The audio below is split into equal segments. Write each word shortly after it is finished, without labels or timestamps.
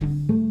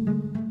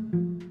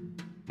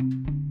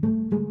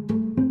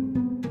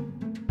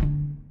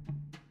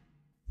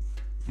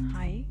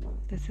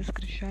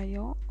Ganesha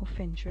here, a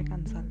Feng Shui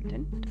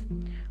consultant.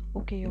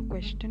 Okay, your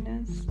question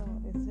is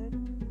it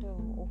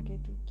okay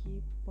to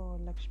keep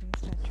Lakshmi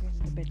statue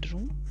in the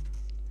bedroom?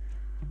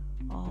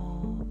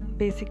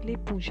 Basically,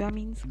 puja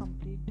means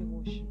complete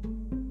devotion.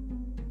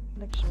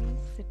 Lakshmi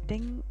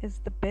sitting is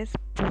the best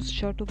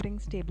posture to bring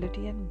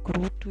stability and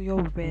growth to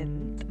your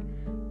wealth.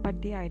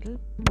 But the ideal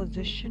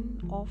position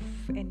of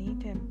any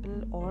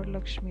temple or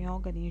Lakshmi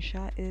or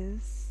Ganesha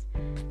is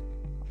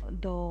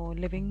the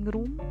living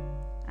room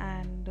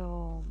and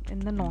in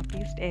the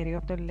northeast area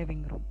of the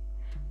living room.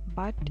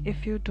 But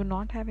if you do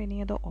not have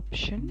any other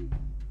option,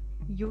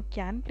 you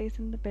can place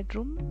in the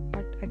bedroom,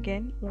 but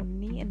again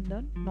only in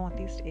the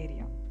northeast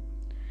area.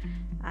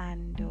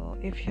 And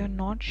if you're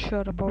not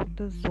sure about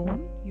the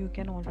zone, you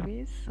can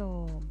always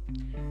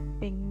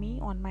ping me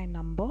on my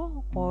number,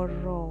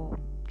 or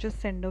just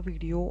send a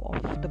video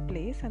of the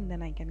place and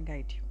then I can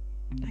guide you.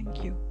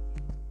 Thank you.